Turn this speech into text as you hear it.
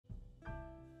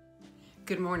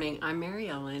Good morning, I'm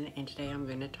MaryEllen, and today I'm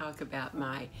going to talk about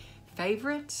my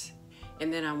favorites,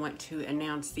 and then I want to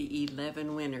announce the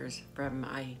 11 winners from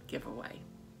my giveaway.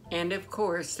 And of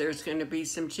course, there's going to be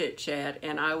some chit chat,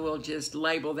 and I will just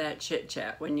label that chit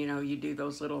chat when you do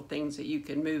those little things that you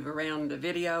can move around the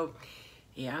video.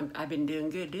 Yeah, I've been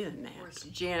doing good doing that. Of course,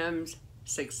 Jim's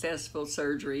successful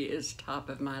surgery is top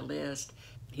of my list.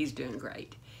 He's doing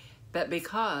great. But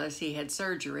because he had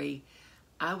surgery,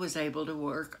 I was able to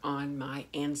work on my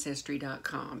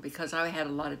Ancestry.com because I had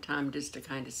a lot of time just to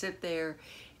kind of sit there,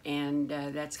 and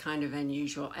that's kind of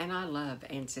unusual. And I love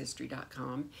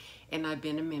Ancestry.com, and I've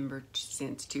been a member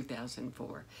since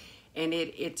 2004. And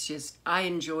it's just, I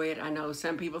enjoy it. I know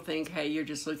some people think, hey, you're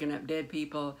just looking up dead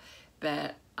people,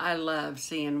 but I love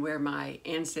seeing where my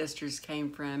ancestors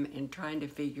came from and trying to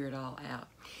figure it all out.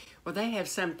 Well, they have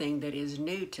something that is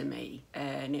new to me,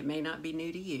 and it may not be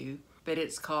new to you, but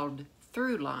it's called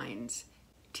ThruLines,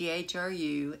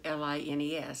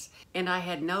 ThruLines. And I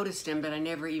had noticed them, but I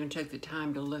never even took the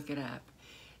time to look it up.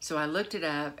 So I looked it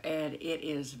up, and it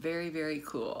is very, very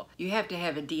cool. You have to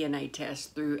have a DNA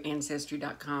test through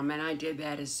Ancestry.com, and I did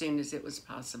that as soon as it was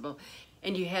possible.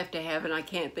 And you have to have, and I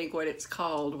can't think what it's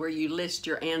called, where you list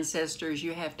your ancestors.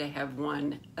 You have to have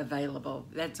one available.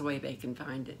 That's the way they can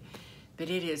find it. But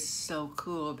it is so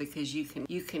cool because you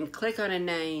can click on a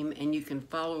name and you can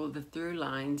follow the through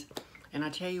lines. And I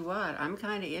tell you what, I'm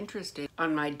kind of interested.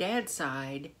 On my dad's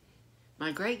side,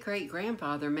 my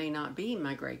great-great-grandfather may not be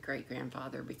my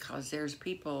great-great-grandfather because there's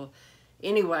people.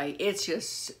 Anyway, it's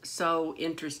just so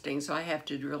interesting. So I have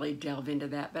to really delve into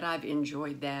that. But I've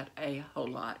enjoyed that a whole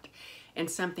lot. And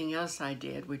something else I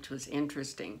did, which was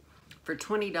interesting. For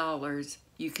 $20,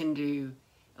 you can do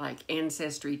like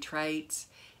Ancestry Traits.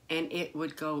 And it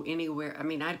would go anywhere. I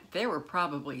mean, there were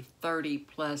probably 30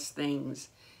 plus things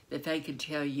that they could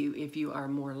tell you if you are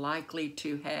more likely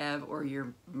to have or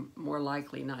you're more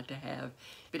likely not to have.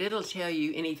 But it'll tell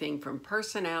you anything from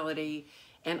personality,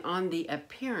 and on the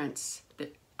appearances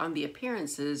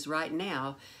right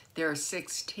now, there are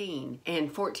 16,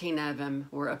 and 14 of them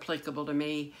were applicable to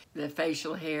me. The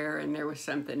facial hair, and there was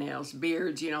something else.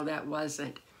 Beards, that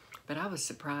wasn't. But I was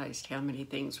surprised how many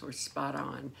things were spot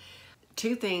on.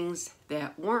 Two things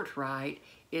that weren't right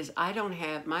is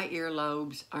my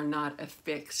earlobes are not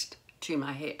affixed to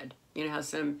my head. You know how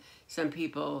some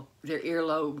people, their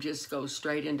earlobe just goes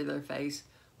straight into their face?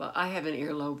 Well, I have an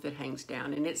earlobe that hangs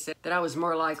down, and it said that I was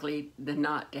more likely than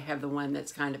not to have the one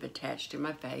that's kind of attached to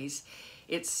my face.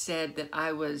 It said that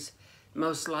I was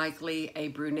most likely a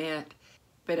brunette,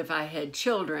 but if I had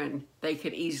children, they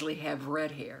could easily have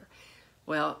red hair.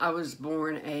 Well, I was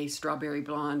born a strawberry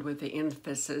blonde with the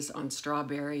emphasis on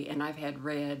strawberry, and I've had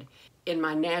red in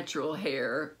my natural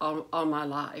hair all my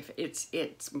life. It's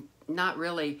not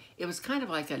really, it was kind of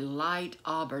like a light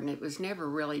auburn. It was never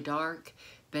really dark,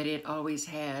 but it always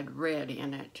had red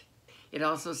in it. It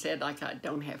also said like I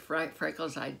don't have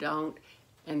freckles, I don't,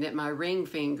 and that my ring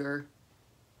finger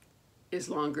is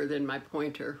longer than my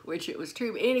pointer, which it was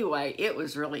true. Anyway, it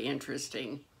was really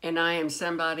interesting. And I am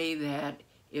somebody that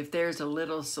if there's a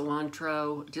little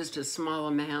cilantro, just a small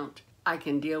amount, I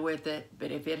can deal with it.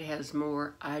 But if it has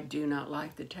more, I do not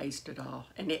like the taste at all.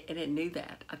 And it knew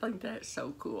that. I think that's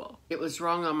so cool. It was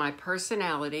wrong on my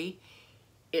personality.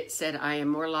 It said I am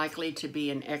more likely to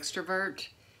be an extrovert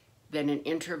than an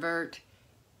introvert.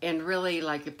 And really,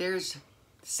 like if there's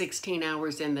 16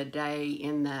 hours in the day,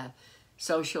 in the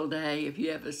social day, if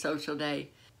you have a social day,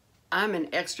 I'm an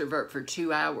extrovert for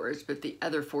 2 hours, but the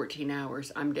other 14 hours,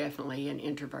 I'm definitely an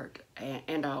introvert,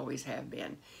 and I always have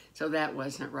been. So that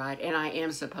wasn't right. And I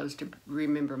am supposed to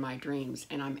remember my dreams,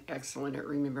 and I'm excellent at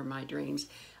remember my dreams.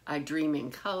 I dream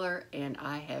in color, and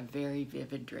I have very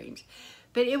vivid dreams.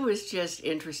 But it was just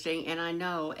interesting, and I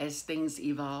know as things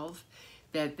evolve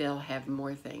that they'll have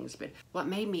more things. But what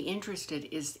made me interested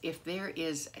is if there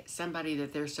is somebody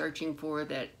that they're searching for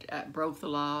that broke the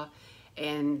law,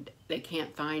 and they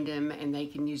can't find them, and they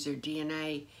can use their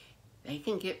DNA, they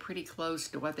can get pretty close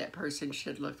to what that person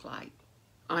should look like.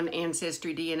 On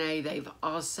Ancestry DNA, they've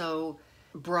also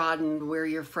broadened where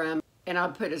you're from. And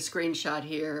I'll put a screenshot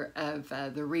here of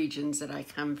the regions that I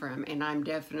come from, and I'm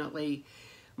definitely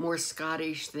more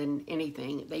Scottish than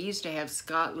anything. They used to have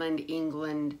Scotland,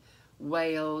 England,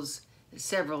 Wales,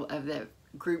 several of them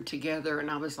grouped together,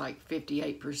 and I was like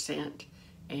 58%.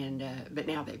 But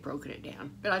now they've broken it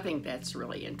down. But I think that's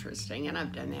really interesting, and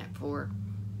I've done that for,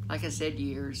 like I said,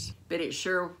 years. But it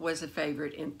sure was a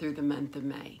favorite through the month of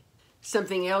May.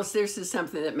 Something else, this is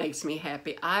something that makes me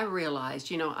happy. I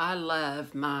realized, I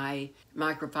love my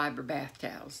microfiber bath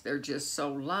towels. They're just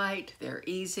so light, they're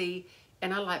easy,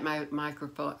 and I like my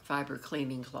microfiber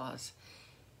cleaning cloths.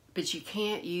 but you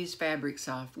can't use fabric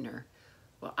softener.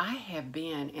 Well, I have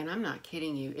been, and I'm not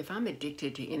kidding you, if I'm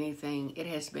addicted to anything, it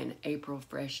has been April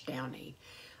Fresh Downy.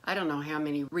 I don't know how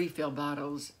many refill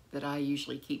bottles that I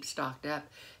usually keep stocked up,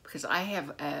 because I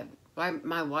have,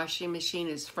 my washing machine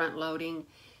is front loading,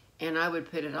 and I would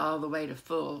put it all the way to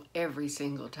full every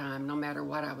single time, no matter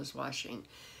what I was washing.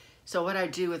 So what I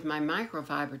do with my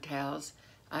microfiber towels,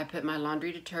 I put my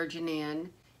laundry detergent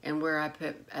in, and where I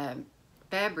put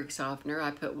fabric softener, I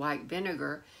put white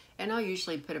vinegar, and I'll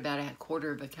usually put about a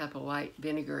quarter of a cup of white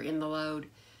vinegar in the load.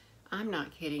 I'm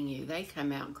not kidding you. They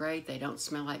come out great. They don't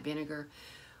smell like vinegar.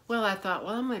 Well, I thought,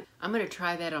 well, I'm gonna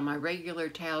try that on my regular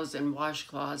towels and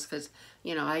washcloths, because,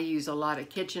 you know, I use a lot of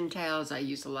kitchen towels. I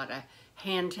use a lot of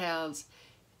hand towels,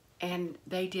 and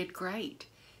they did great.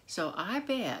 So I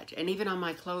bet, and even on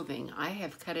my clothing, I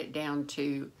have cut it down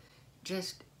to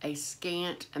just a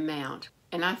scant amount,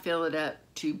 and I fill it up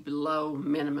to below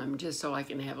minimum just so I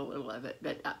can have a little of it.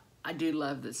 But I do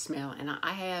love the smell, and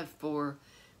I have for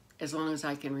as long as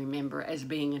I can remember as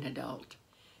being an adult.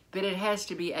 But it has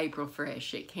to be April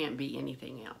Fresh. It can't be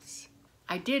anything else.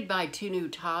 I did buy 2 new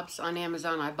tops on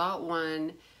Amazon. I bought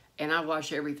one, and I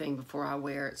wash everything before I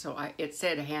wear it. So it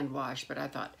said hand wash, but I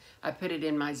thought I put it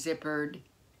in my zippered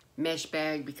mesh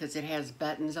bag because it has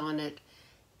buttons on it.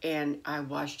 And I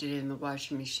washed it in the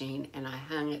washing machine, and I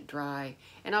hung it dry.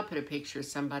 And I'll put a picture of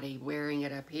somebody wearing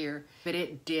it up here. But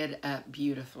it did up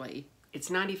beautifully. It's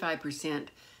 95%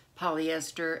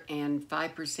 polyester and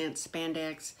 5%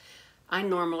 spandex. I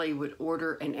normally would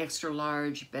order an extra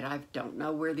large, but I don't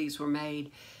know where these were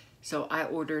made. So I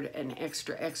ordered an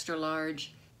extra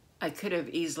large. I could have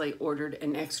easily ordered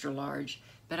an extra large,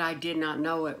 but I did not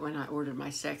know it when I ordered my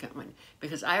second one,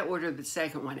 because I ordered the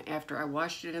second one after I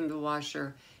washed it in the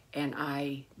washer, and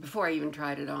before I even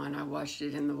tried it on, I washed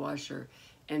it in the washer,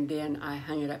 and then I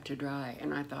hung it up to dry,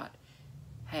 and I thought,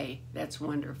 hey, that's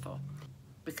wonderful,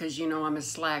 because you know I'm a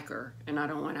slacker and I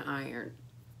don't want to iron.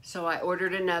 So I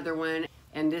ordered another one,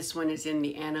 and this one is in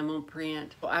the animal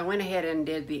print. Well, I went ahead and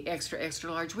did the extra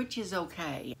large, which is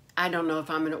okay. I don't know if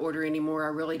I'm going to order any more. I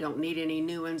really don't need any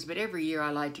new ones, but every year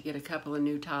I like to get a couple of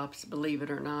new tops, believe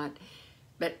it or not.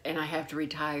 And I have to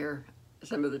retire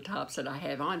some of the tops that I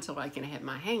have on so I can have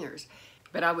my hangers.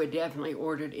 But I would definitely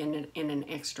order it in an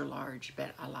extra large,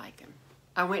 but I like them.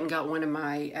 I went and got one of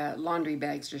my laundry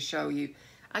bags to show you.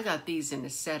 I got these in a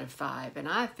set of 5, and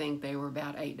I think they were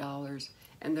about $8,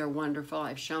 and they're wonderful.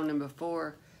 I've shown them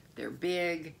before. They're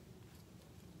big,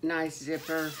 nice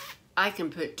zipper. I can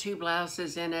put 2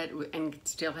 blouses in it and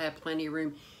still have plenty of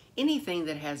room. Anything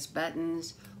that has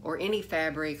buttons or any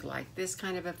fabric like this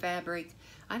kind of a fabric,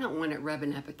 I don't want it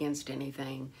rubbing up against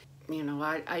anything. You know,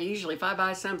 I usually, if I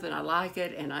buy something, I like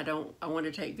it, and I want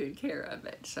to take good care of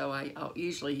it. So I'll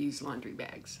usually use laundry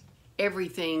bags.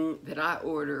 Everything that I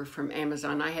order from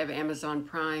Amazon, I have Amazon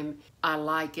Prime. I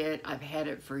like it. I've had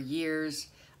it for years.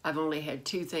 I've only had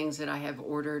 2 things that I have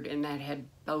ordered, and that had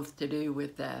both to do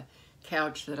with the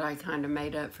couch that I kind of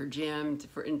made up for Jim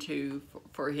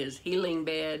for his healing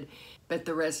bed. But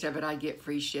the rest of it I get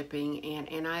free shipping,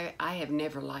 and I have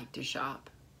never liked to shop.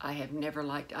 I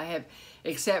have,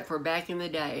 except for back in the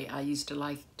day, I used to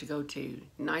like to go to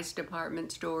nice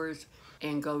department stores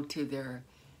and go to their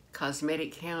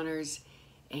cosmetic counters,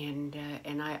 and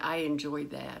I enjoyed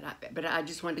that. But I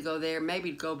just wanted to go there,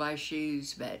 maybe go buy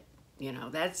shoes, but you know,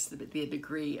 that's the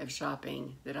degree of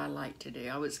shopping that I like to do.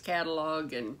 I was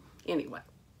catalog, and anyway.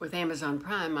 With Amazon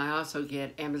Prime, I also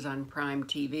get Amazon Prime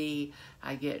TV.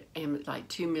 I get like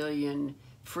 2 million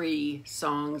free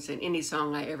songs, and any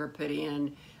song I ever put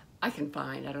in, I can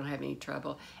find. I don't have any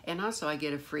trouble. And also I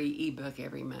get a free ebook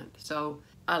every month. So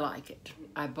I like it.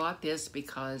 I bought this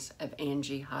because of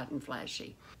Angie Hot and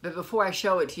Flashy. But before I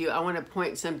show it to you, I want to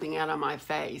point something out on my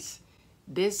face.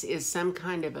 This is some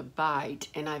kind of a bite,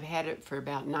 and I've had it for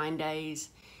about 9 days,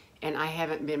 and I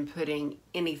haven't been putting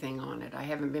anything on it. I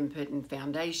haven't been putting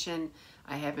foundation.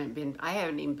 I haven't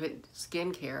even put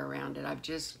skincare around it. I've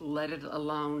just let it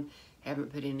alone,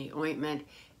 haven't put any ointment,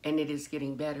 and it is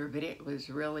getting better, but it was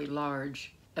really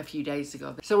large a few days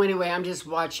ago. So anyway, I'm just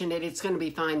watching it. It's going to be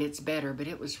fine. It's better, but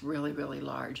it was really, really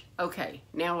large. Okay,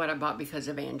 now what I bought because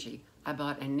of Angie. I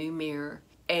bought a new mirror,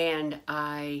 and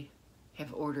I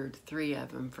have ordered 3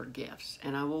 of them for gifts.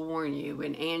 And I will warn you,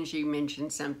 when Angie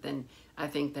mentioned something, I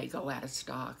think they go out of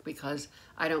stock, because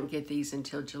I don't get these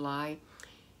until July.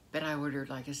 But I ordered,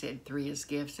 like I said, 3 as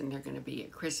gifts, and they're going to be a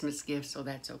Christmas gift, so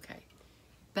that's okay.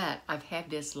 But I've had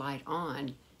this light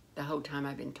on the whole time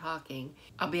I've been talking.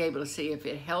 I'll be able to see if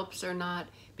it helps or not,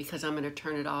 because I'm going to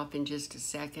turn it off in just a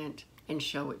second and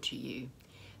show it to you.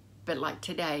 But like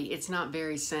today, it's not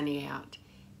very sunny out,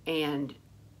 and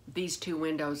these two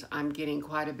windows, I'm getting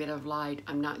quite a bit of light.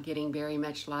 I'm not getting very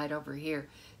much light over here.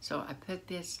 So I put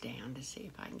this down to see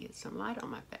if I can get some light on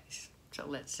my face. So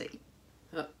let's see.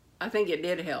 I think it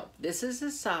did help. This is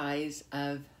the size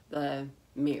of the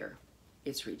mirror.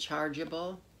 It's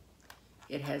rechargeable.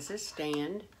 It has a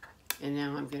stand. And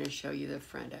now I'm going to show you the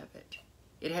front of it.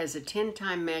 It has a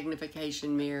 10-time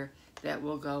magnification mirror that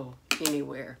will go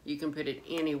anywhere. You can put it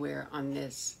anywhere on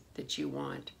this that you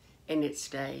want, and it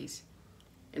stays.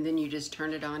 And then you just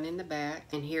turn it on in the back,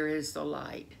 and here is the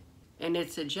light. And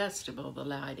it's adjustable, the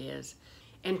light is.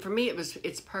 And for me,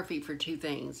 it's perfect for two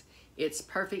things. It's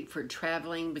perfect for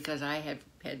traveling, because I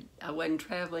wasn't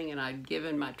traveling, and I'd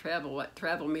given my what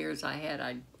travel mirrors I had,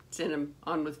 I'd sent them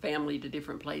on with family to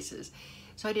different places.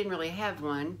 So I didn't really have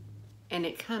one, and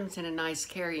it comes in a nice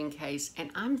carrying case,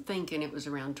 and I'm thinking it was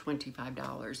around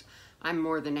 $25. I'm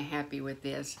more than happy with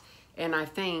this, and I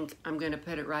think I'm going to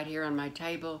put it right here on my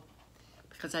table,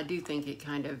 because I do think it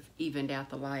kind of evened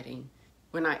out the lighting.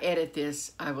 When I edit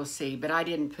this, I will see, but I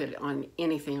didn't put on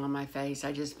anything on my face.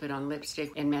 I just put on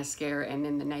lipstick and mascara and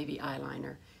then the navy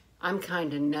eyeliner. I'm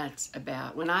kind of nuts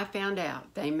about, when I found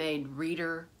out they made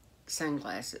reader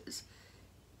sunglasses,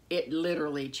 it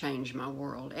literally changed my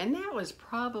world. And that was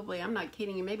probably, I'm not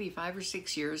kidding you, maybe 5 or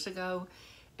 6 years ago.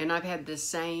 And I've had the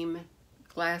same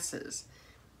glasses.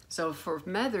 So for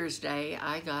Mother's Day,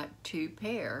 I got 2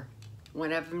 pair.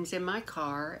 One of them's in my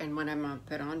car, and one I'm gonna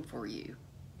put on for you.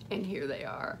 And here they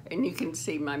are. And you can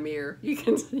see my mirror. You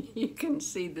can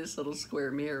see this little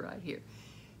square mirror right here.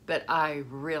 But I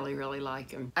really, really like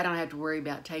them. I don't have to worry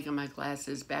about taking my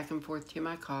glasses back and forth to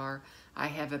my car. I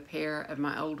have a pair of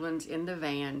my old ones in the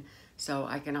van, so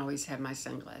I can always have my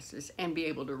sunglasses and be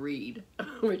able to read,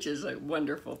 which is a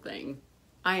wonderful thing.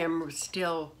 I am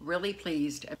still really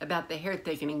pleased about the hair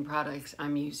thickening products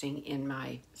I'm using in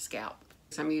my scalp.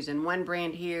 So I'm using one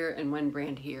brand here and one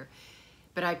brand here.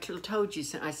 But I told you,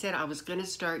 I said I was going to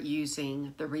start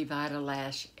using the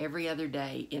Revitalash every other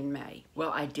day in May. Well,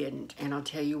 I didn't, and I'll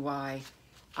tell you why.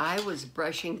 I was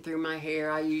brushing through my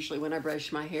hair. I usually, when I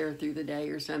brush my hair through the day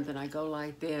or something, I go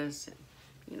like this, and,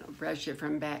 you know, brush it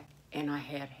from back, and I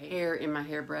had hair in my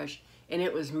hairbrush, and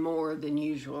it was more than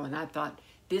usual. And I thought,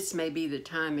 this may be the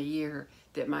time of year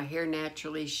that my hair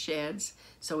naturally sheds,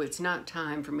 so it's not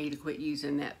time for me to quit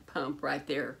using that pump right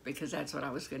there, because that's what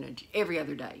I was going to do every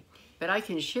other day. But I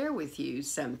can share with you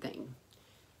something.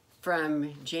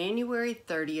 From January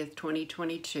 30th,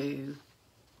 2022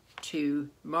 to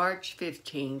March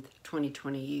 15th,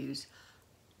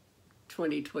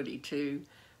 2022,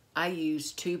 I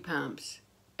use 2 pumps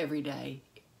every day,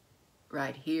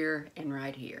 right here and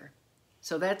right here.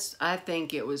 So that's, I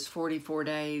think it was 44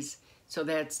 days, so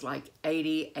that's like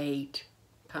 88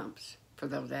 pumps for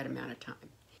that amount of time.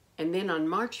 And then on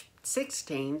March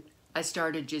 16th, I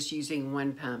started just using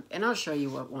 1 pump, and I'll show you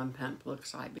what 1 pump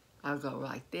looks like. I'll go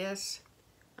like this,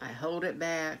 I hold it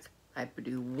back, I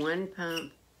do 1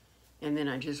 pump, and then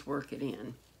I just work it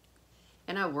in.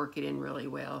 And I work it in really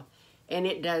well, and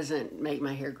it doesn't make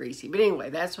my hair greasy. But anyway,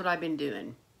 that's what I've been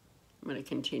doing. I'm gonna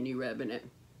continue rubbing it.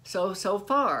 So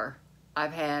far,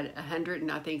 I've had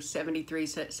 73,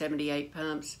 78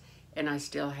 pumps, and I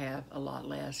still have a lot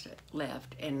less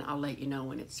left, and I'll let you know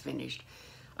when it's finished.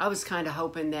 I was kind of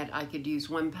hoping that I could use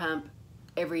 1 pump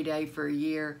every day for a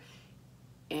year,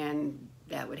 and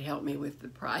that would help me with the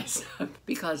price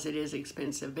because it is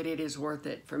expensive, but it is worth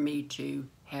it for me to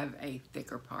have a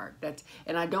thicker part.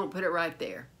 And I don't put it right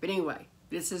there. But anyway,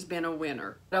 this has been a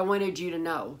winner. But I wanted you to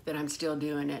know that I'm still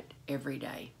doing it every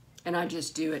day. And I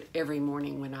just do it every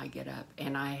morning when I get up,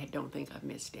 and I don't think I've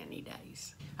missed any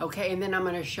days. Okay, and then I'm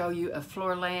gonna show you a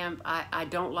floor lamp. I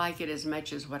don't like it as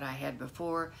much as what I had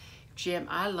before. Jim,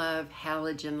 I love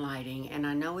halogen lighting, and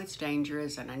I know it's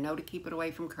dangerous, and I know to keep it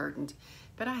away from curtains,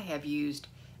 but I have used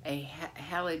a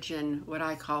halogen, what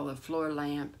I call a floor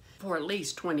lamp, for at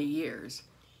least 20 years.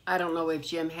 I don't know if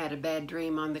Jim had a bad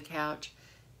dream on the couch,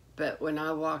 but when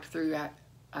I walked through,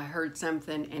 I heard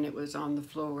something, and it was on the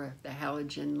floor. The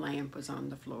halogen lamp was on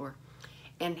the floor.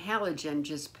 And halogen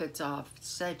just puts off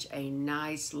such a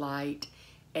nice light,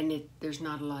 and there's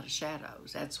not a lot of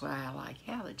shadows. That's why I like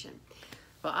halogen.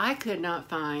 Well, I could not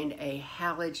find a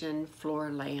halogen floor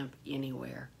lamp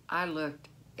anywhere. I looked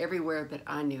everywhere that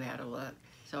I knew how to look.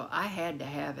 So I had to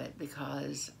have it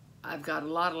because I've got a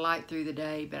lot of light through the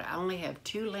day, but I only have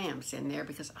 2 lamps in there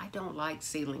because I don't like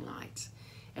ceiling lights.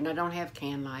 And I don't have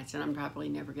can lights, and I'm probably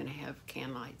never gonna have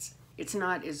can lights. It's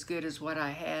not as good as what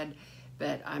I had,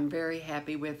 but I'm very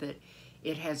happy with it.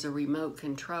 It has a remote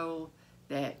control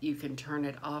that you can turn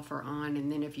it off or on,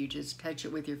 and then if you just touch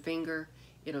it with your finger,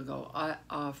 it'll go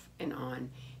off and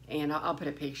on. and I'll put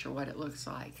a picture of what it looks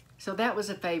like. So that was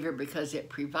a favorite because it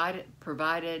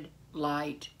provided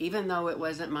light. Even though it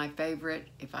wasn't my favorite,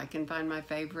 if I can find my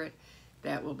favorite,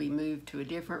 that will be moved to a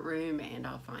different room and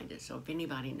I'll find it. So if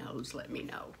anybody knows, let me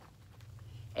know.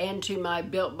 And to my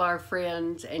Built Bar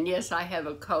friends, and yes, I have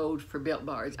a code for Built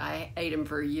Bars. I ate them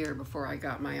for a year before I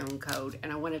got my own code,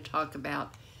 and I want to talk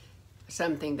about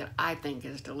something that I think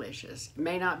is delicious. It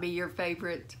may not be your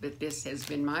favorite, but this has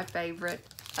been my favorite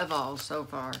of all so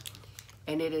far,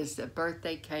 and it is the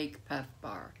birthday cake puff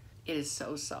bar. It is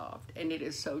so soft, and it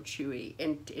is so chewy,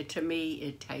 and to me,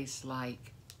 it tastes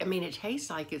like, it tastes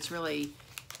like it's really,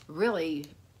 really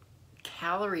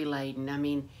calorie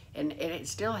laden. And it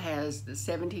still has the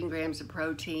 17 grams of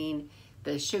protein,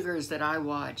 the sugars that I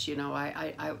watch,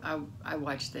 I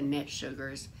watch the net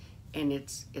sugars, and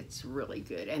it's really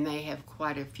good. And they have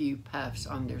quite a few puffs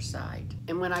on their site.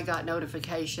 And when I got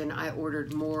notification, I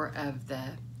ordered more of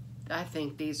I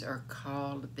think these are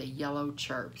called the yellow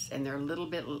chirps, and they're a little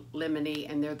bit lemony,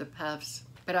 and they're the puffs.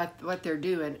 But what they're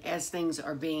doing, as things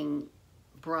are being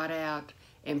brought out,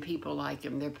 and people like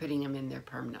them, they're putting them in their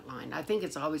permanent line. I think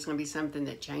it's always going to be something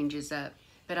that changes up,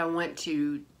 but I want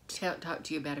to talk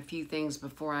to you about a few things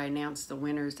before I announce the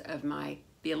winners of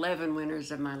the 11 winners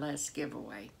of my last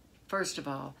giveaway. First of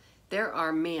all, there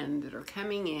are men that are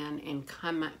coming in and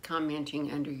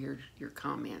commenting under your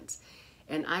comments,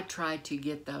 and I try to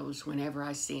get those whenever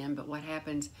I see them, but what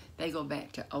happens, they go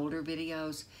back to older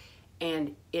videos,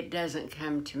 and it doesn't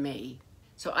come to me,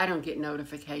 so I don't get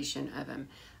notification of them.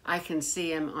 I can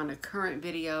see them on a current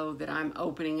video that I'm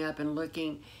opening up and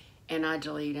looking, and I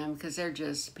delete them because they're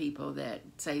just people that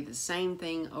say the same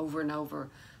thing over and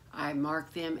over. I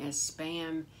mark them as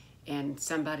spam, and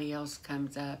somebody else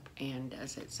comes up and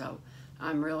does it. So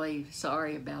I'm really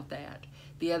sorry about that.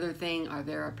 The other thing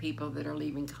there are people that are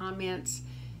leaving comments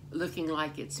looking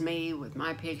like it's me with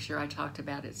my picture. I talked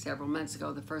about it several months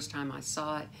ago. The first time I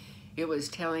saw it, it was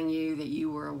telling you that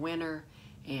you were a winner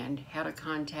and how to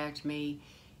contact me.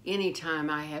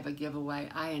 Anytime I have a giveaway,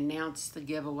 I announce the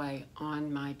giveaway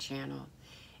on my channel,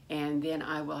 and then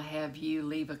I will have you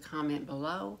leave a comment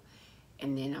below,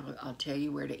 and then I'll tell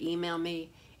you where to email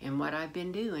me. And what I've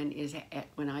been doing is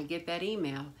when I get that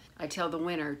email, I tell the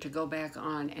winner to go back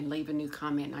on and leave a new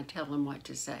comment, and I tell them what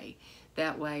to say.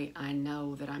 That way I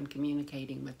know that I'm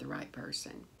communicating with the right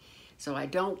person. So I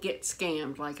don't get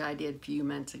scammed like I did a few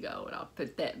months ago, and I'll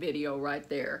put that video right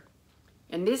there.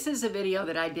 And this is a video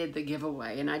that I did the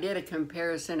giveaway, and I did a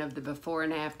comparison of the before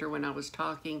and after when I was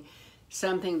talking.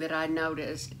 Something that I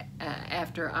noticed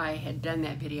after I had done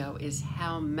that video is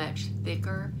how much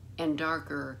thicker and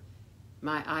darker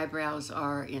my eyebrows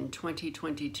are in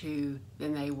 2022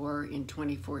 than they were in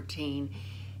 2014.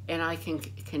 And I can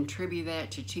contribute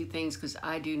that to two things, because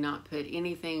I do not put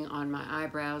anything on my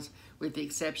eyebrows, with the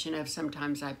exception of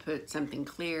sometimes I put something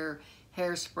clear,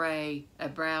 hairspray, a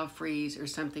brow freeze, or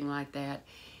something like that,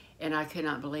 and I could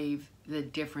not believe the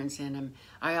difference in them.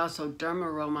 I also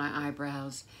derma roll my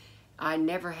eyebrows. I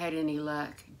never had any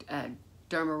luck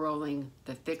derma rolling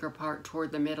the thicker part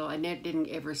toward the middle. I didn't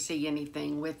ever see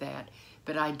anything with that,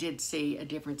 but I did see a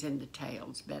difference in the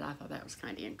tails, but I thought that was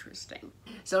kind of interesting.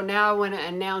 So now I want to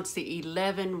announce the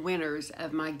 11 winners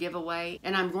of my giveaway,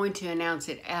 and I'm going to announce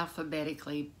it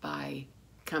alphabetically by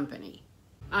company.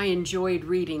 I enjoyed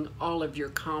reading all of your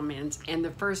comments, and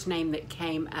the first name that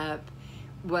came up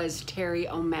was Terry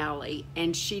O'Malley,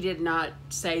 and she did not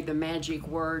say the magic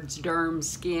words derm,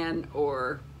 skin,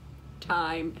 or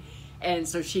time, and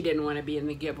so she didn't want to be in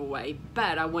the giveaway,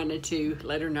 but I wanted to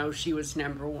let her know she was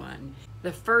number one.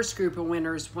 The first group of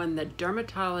winners won the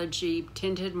Dermatology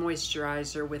Tinted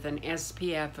Moisturizer with an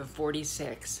SPF of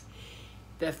 46.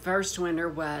 The first winner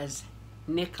was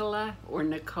Nicola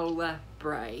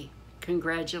Bray.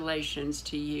 Congratulations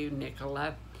to you,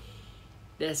 Nicola.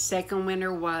 The second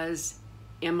winner was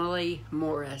Emily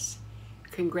Morris.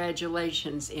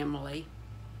 Congratulations, Emily.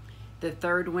 The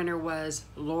third winner was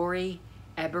Lori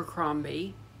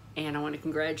Abercrombie, and I want to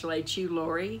congratulate you,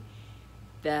 Lori.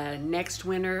 The next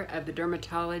winner of the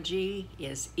dermatology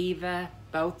is Eva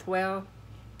Bothwell.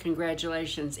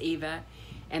 Congratulations, Eva.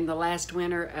 And the last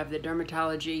winner of the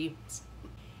dermatology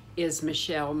is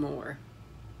Michele Moore.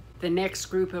 The next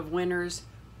group of winners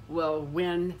will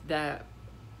win the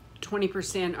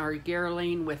 20%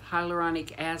 argireline with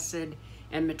hyaluronic acid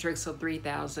and Matrixyl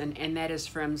 3000, and that is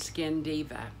from Skin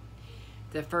Diva.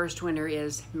 The first winner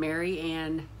is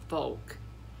MaryEllen Folk.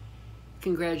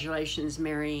 Congratulations,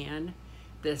 MaryEllen.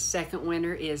 The second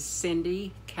winner is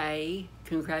Cindy K.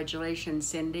 Congratulations,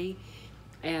 Cindy.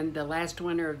 And the last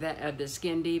winner of the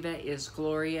Skin Diva is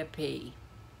Gloria P.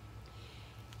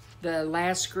 The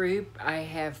last group, I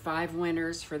have 5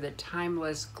 winners for the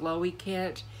Timeless Glowy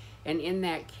Kit. And in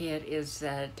that kit is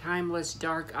Timeless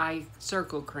Dark Eye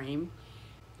Circle Cream,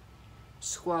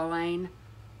 squalane,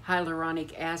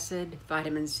 hyaluronic acid,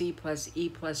 vitamin C plus E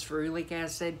plus ferulic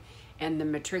acid, and the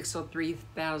Matrixyl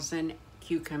 3000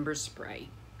 cucumber spray.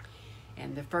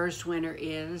 And the first winner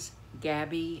is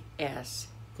Gabby S.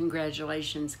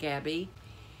 Congratulations, Gabby.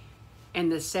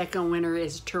 And the second winner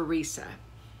is Teresa.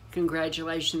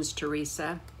 Congratulations,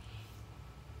 Teresa.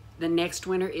 The next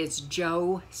winner is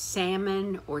Joe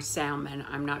Salmon or Salmon.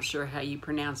 I'm not sure how you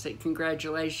pronounce it.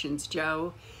 Congratulations,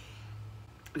 Joe.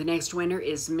 The next winner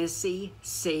is Missy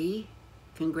C.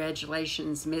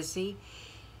 Congratulations, Missy.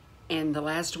 And the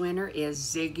last winner is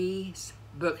Ziggy's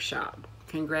Bookshop.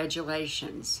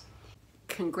 Congratulations.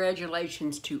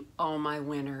 Congratulations to all my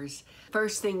winners.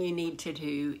 First thing you need to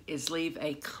do is leave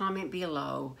a comment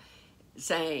below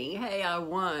saying, hey, I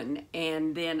won,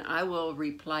 and then I will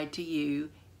reply to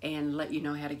you and let you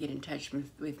know how to get in touch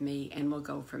with me, and we'll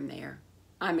go from there.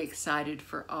 I'm excited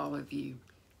for all of you.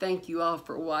 Thank you all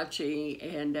for watching,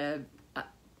 and I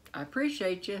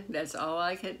appreciate you. That's all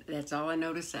I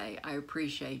know to say. I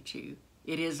appreciate you.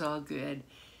 It is all good.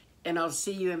 And I'll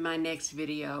see you in my next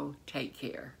video. Take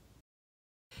care.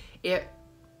 Good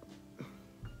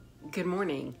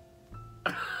morning.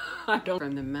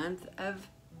 From the month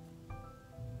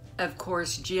of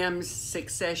course, Jim's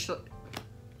succession.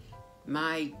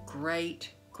 My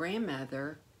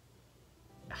great-grandmother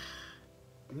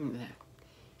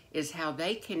is how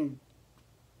they can,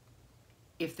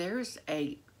 if there's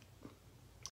a